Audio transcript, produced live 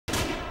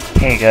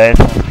Hey guys,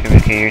 I'm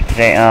Scribbik here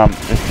today.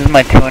 This is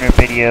my 200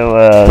 video,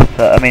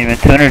 my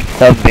 200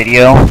 sub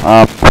video,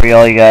 for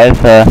all you guys.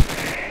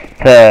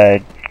 It's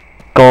a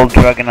gold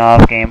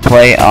Dragunov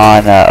gameplay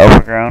on,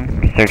 Overgrown,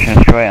 Search and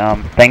Destroy.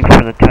 Thanks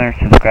for the 200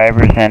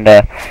 subscribers, and,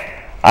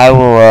 I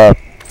will,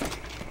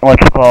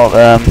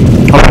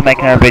 hopefully make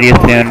another video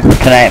soon.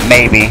 Tonight,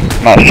 maybe.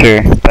 Not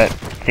sure, but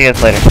see you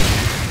guys later.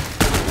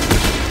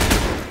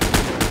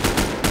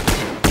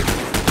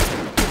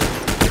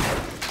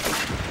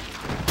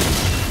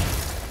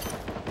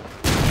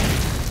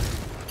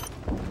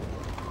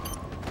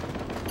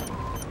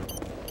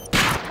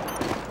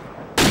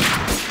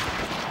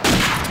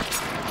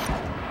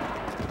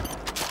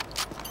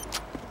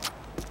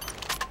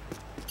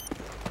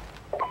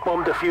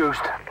 Bomb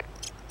defused.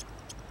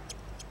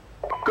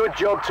 Good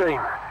job, team.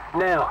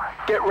 Now,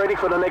 get ready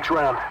for the next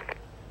round.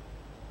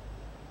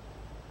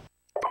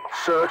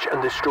 Search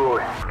and destroy.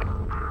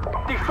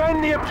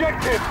 Defend the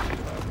objective!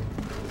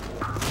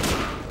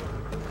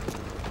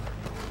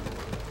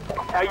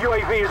 Our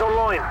UAV is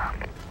online.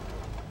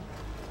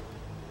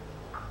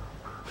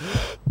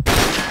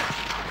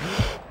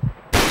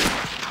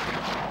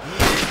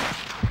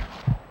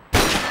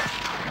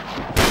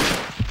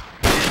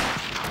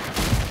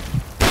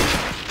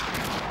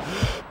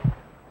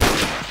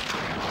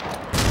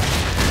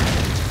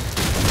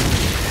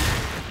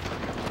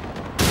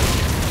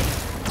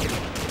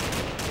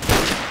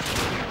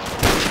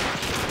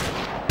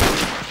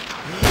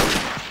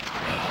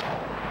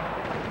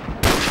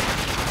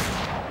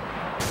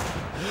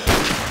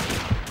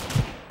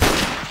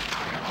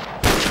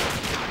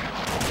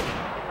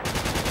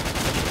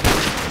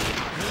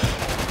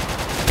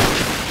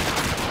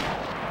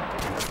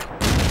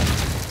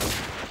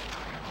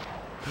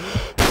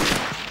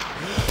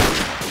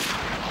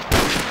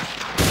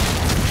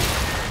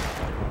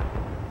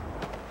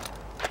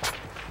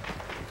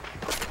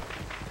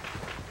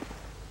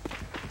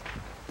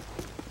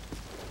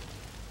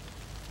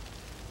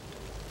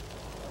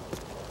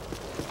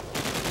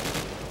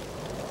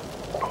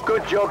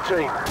 Good job,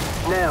 team.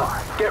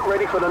 Now, get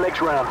ready for the next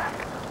round.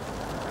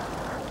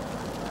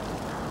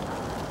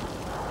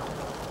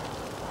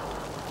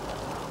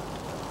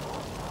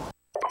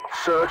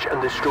 Search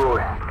and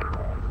destroy.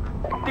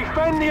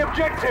 Defend the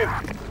objective!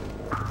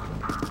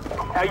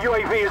 Our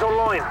UAV is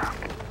online.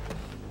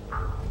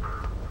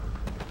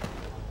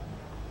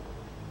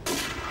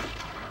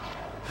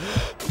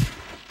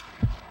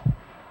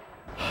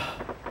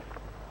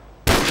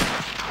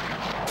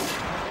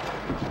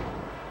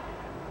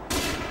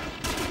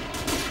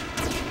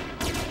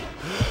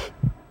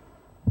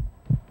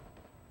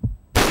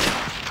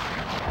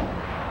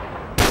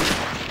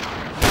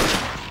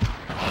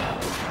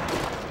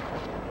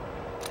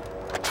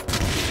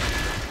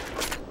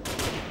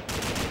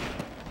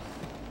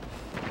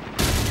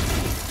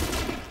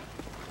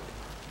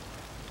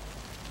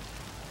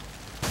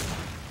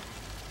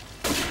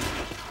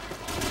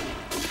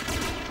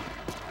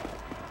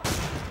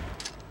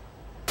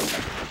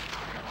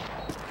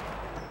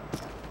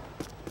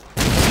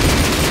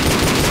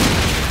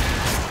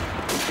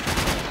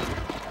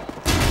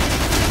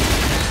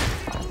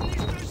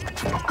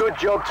 Good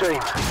job, team.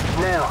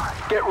 Now,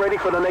 get ready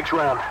for the next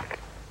round.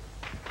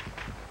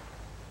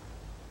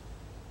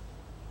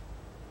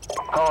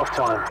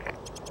 Half-time.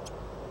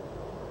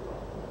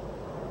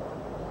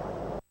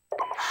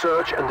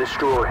 Search and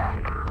destroy.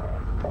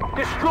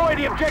 Destroy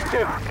the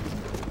objective!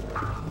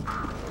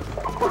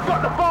 We've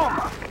got the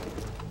bomb!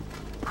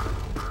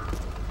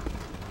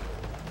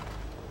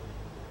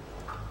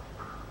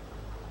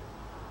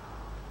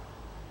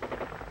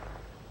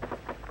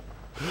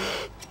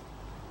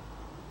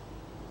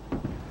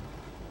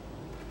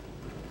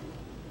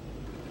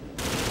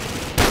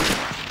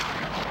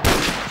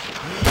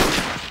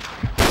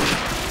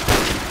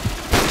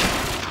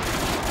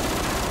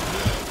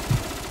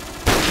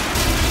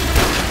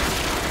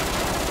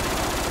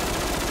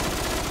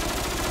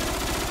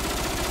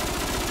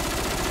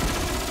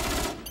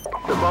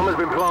 The bomb has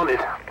been planted.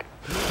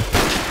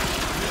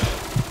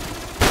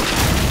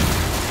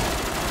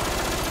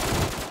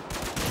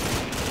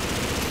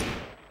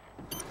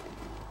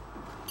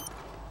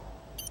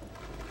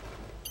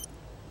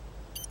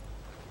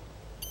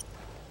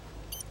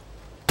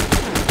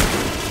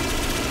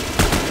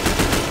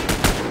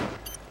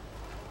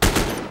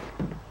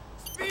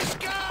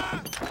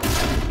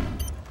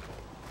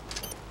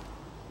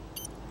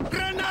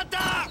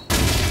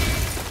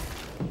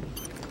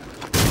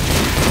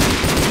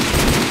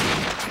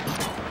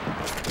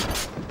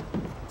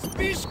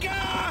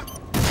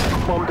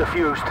 Bomb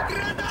defused.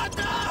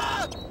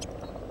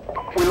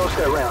 We lost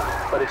that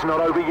round, but it's not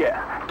over yet.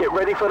 Get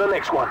ready for the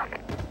next one.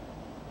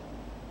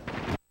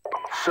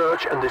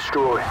 Search and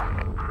destroy.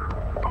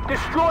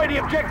 Destroy the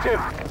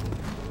objective!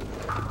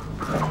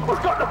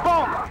 We've got the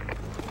bomb!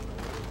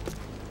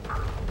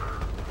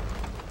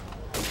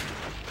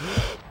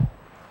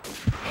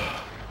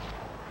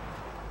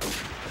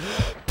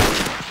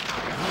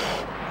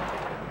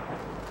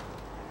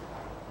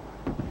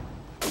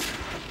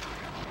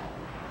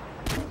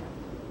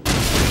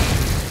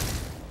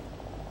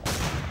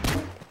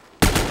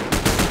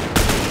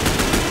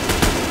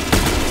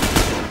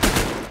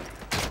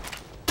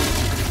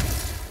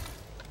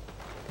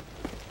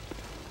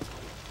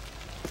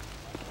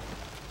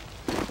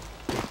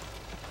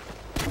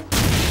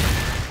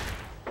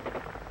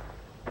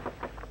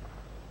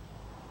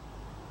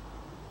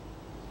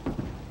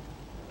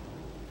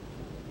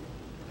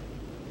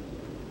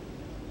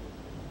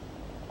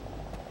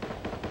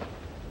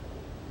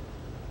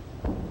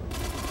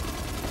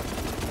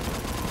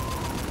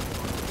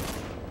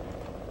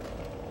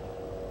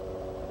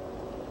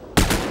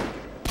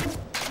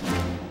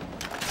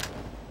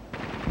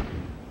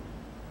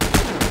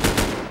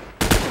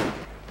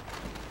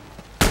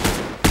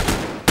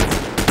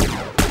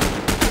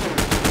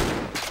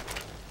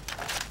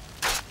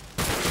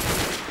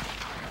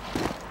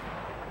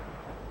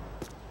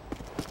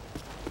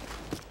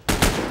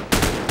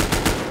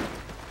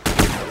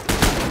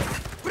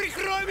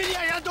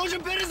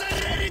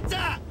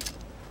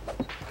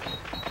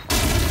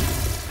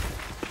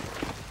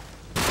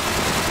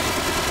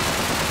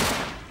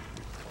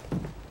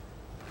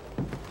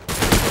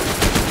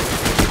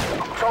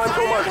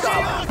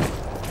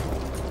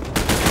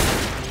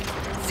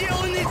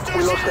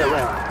 lost their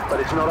round, but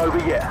it's not over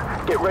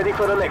yet. Get ready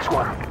for the next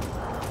one.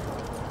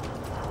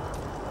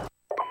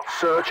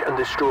 Search and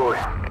destroy.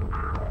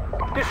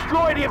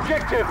 Destroy the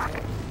objective!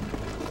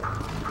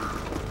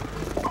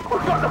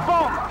 We've got the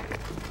bomb!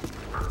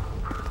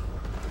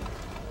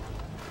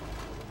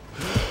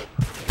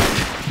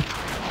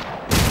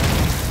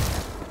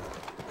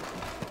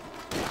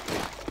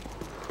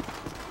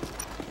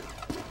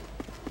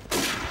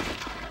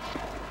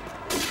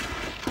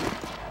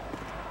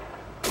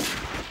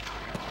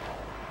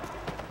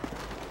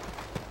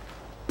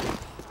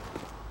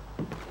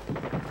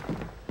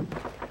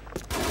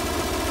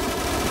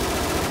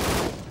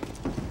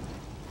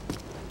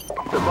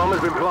 The bomb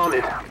has been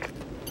planted.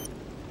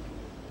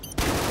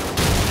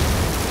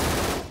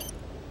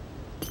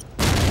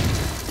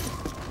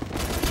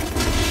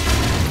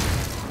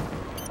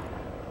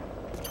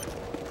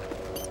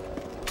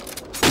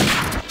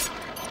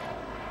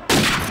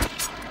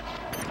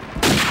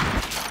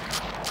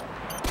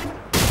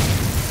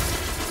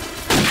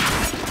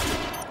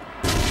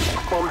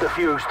 Bomb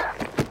defused.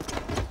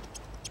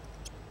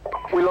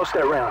 We lost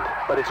that round,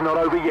 but it's not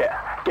over yet.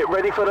 Get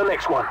ready for the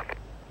next one.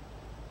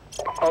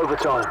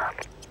 Overtime.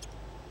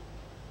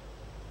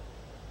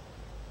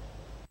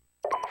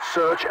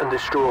 Search and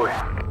destroy.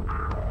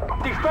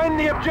 Defend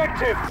the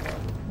objective!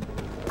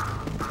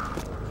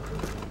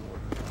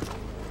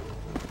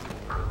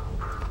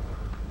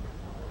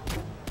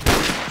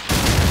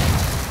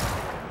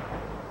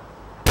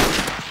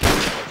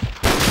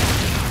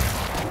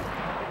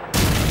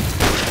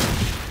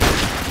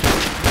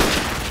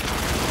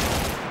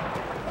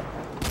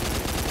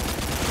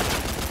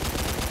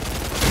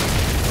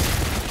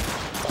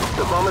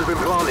 The bomb has been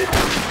planted.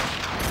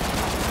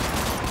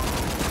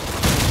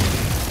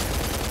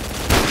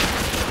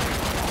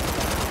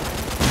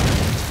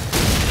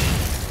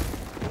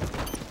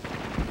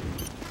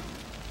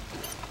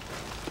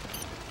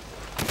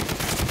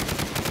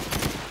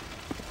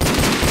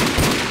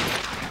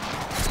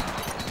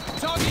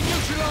 Target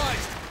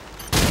neutralized!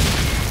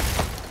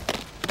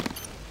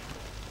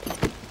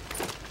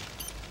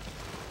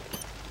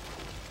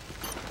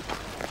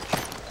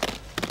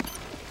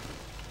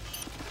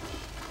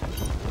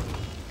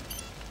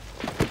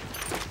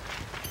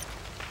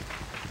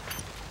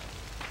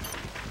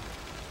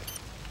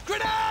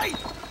 Grenade!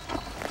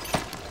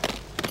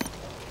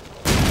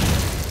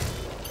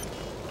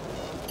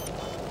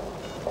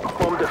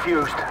 Bomb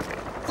defused.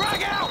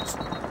 Frag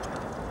out!